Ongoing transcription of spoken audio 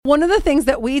one of the things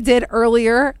that we did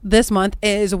earlier this month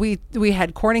is we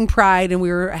had Corning Pride, and we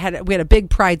had a big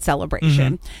Pride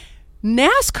celebration.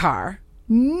 NASCAR,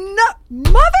 mother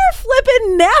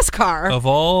flipping NASCAR of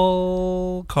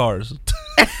all cars.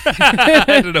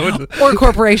 I don't know or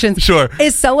corporations. Sure.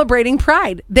 Is celebrating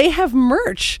Pride. They have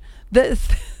merch that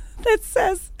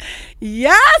says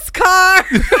 "Yes, car."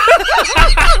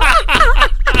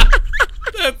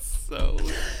 That's so.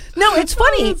 No, it's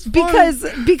funny because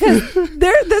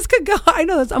this could go. I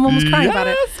know this. I'm almost crying about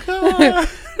it.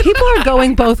 People are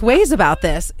going both ways about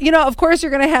this. Of course,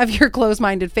 you're going to have your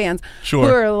closed-minded fans who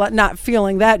are not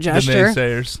feeling that gesture. The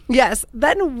naysayers. Yes.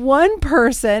 Then one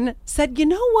person said, you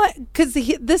know what? Because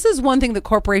this is one thing that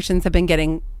corporations have been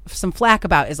getting some flack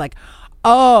about is like,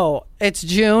 oh, it's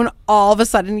June. All of a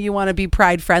sudden you want to be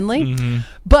pride friendly.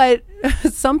 But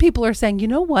some people are saying, you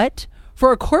know what?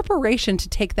 For a corporation to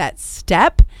take that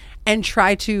step and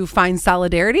try to find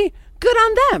solidarity, good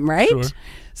on them, right? Sure.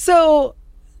 So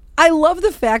I love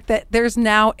the fact that there's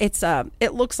now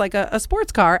it looks like a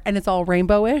sports car and it's all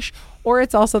rainbowish, or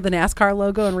it's also the NASCAR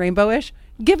logo and rainbowish.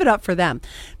 Give it up for them.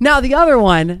 Now the other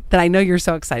one that I know you're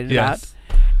so excited about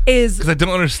is because I don't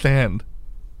understand.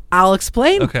 I'll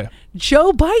explain. Okay.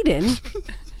 Joe Biden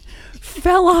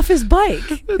fell off his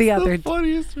bike the other day.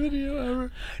 Funniest video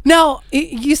ever. Now,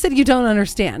 you said you don't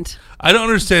understand. I don't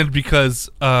understand because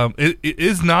it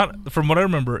is not, from what I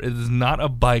remember, it is not a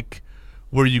bike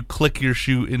where you click your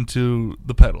shoe into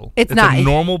the pedal. It's not a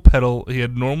normal pedal. He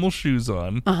had normal shoes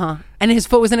on. And his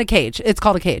foot was in a cage. It's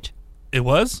called a cage. It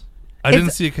was? I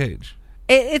didn't see a cage.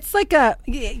 It's like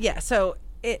so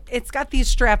it's got these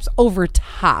straps over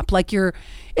top. Like it's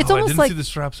almost I didn't like see the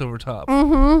straps over top.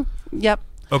 Yep.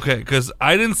 Okay, because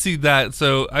I didn't see that.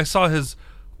 So I saw his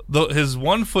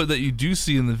 1 foot that you do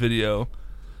see in the video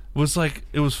was like,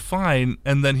 it was fine,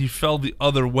 and then he fell the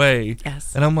other way.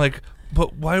 Yes. And I'm like,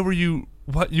 but why were you?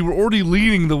 What, you were already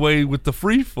leaning the way with the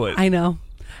free foot. I know.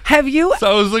 Have you? So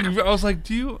I was like,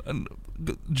 do you,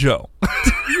 Joe?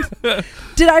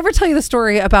 Did I ever tell you the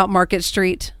story about Market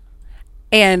Street,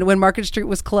 and when Market Street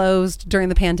was closed during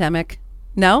the pandemic?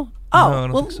 No. Oh, no, I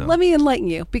don't think so. Let me enlighten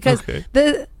you because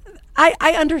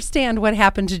I understand what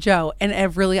happened to Joe in a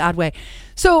really odd way.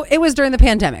 So it was during the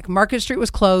pandemic. Market Street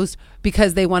was closed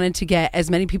because they wanted to get as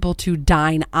many people to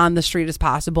dine on the street as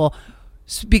possible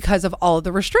because of all of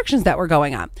the restrictions that were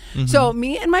going on. So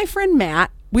me and my friend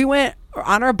Matt, we went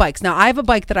on our bikes. Now I have a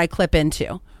bike that I clip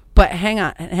into, but hang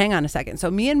on a second. So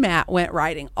me and Matt went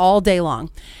riding all day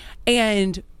long,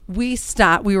 and we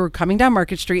stopped. We were coming down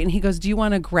Market Street, and he goes, "Do you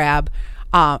want to grab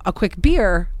a quick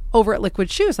beer over at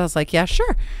Liquid Shoes?" I was like, yeah,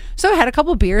 sure. So I had a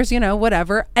couple beers,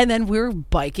 whatever. And then we were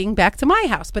biking back to my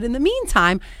house. But in the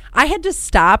meantime, I had to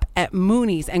stop at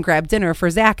Mooney's and grab dinner for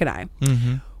Zach and I.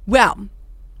 Well,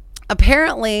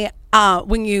 apparently,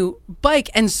 when you bike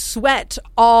and sweat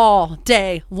all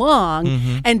day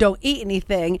long and don't eat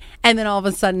anything, and then all of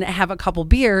a sudden have a couple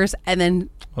beers, and then...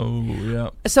 Oh, yeah.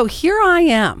 So here I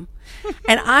am.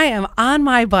 And I am on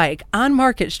my bike on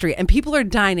Market Street, and people are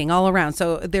dining all around.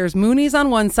 So there's Mooney's on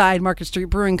one side, Market Street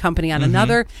Brewing Company on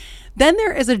another. Then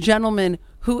there is a gentleman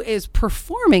who is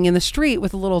performing in the street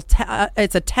with a little,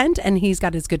 it's a tent, and he's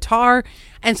got his guitar.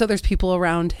 And so there's people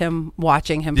around him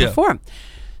watching him perform.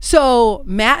 So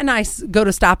Matt and I go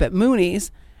to stop at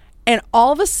Mooney's, and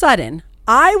all of a sudden,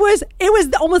 it was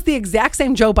almost the exact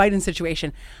same Joe Biden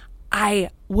situation.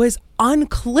 I was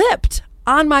unclipped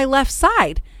on my left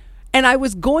side. And I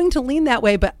was going to lean that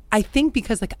way, but I think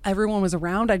because like everyone was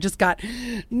around, I just got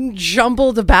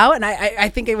jumbled about. And I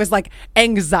think it was like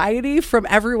anxiety from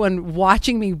everyone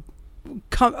watching me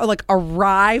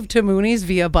arrive to Mooney's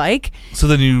via bike. So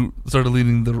then you started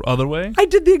leaning the other way? I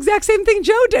did the exact same thing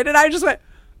Joe did. And I just went,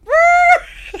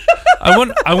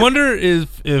 I wonder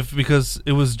if because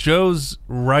it was Joe's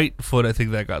right foot, I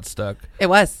think that got stuck. It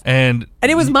was. And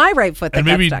it was my right foot that got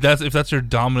stuck. And maybe if that's your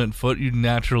dominant foot, you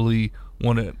naturally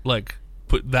want to like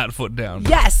put that foot down.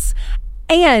 Yes.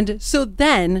 And so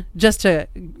then, just to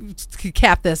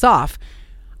cap this off,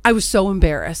 I was so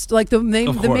embarrassed. Like the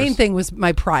main thing was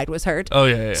my pride was hurt. Oh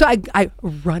yeah. So I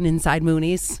run inside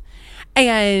Mooney's,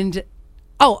 and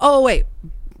wait,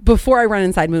 before I run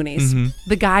inside Mooney's,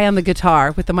 the guy on the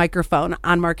guitar with the microphone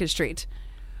on Market Street.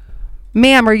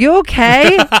 Ma'am, are you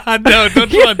okay? No, don't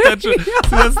draw attention.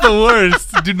 That's the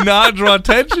worst. Do not draw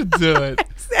attention to it.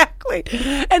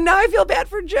 Exactly. And now I feel bad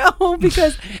for Joe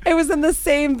because it was in the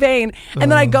same vein.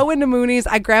 And then I go into Mooney's,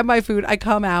 I grab my food, I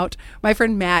come out. My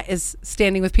friend Matt is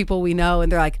standing with people we know, and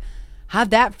they're like, how'd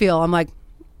that feel? I'm like,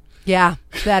 yeah,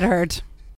 that hurt.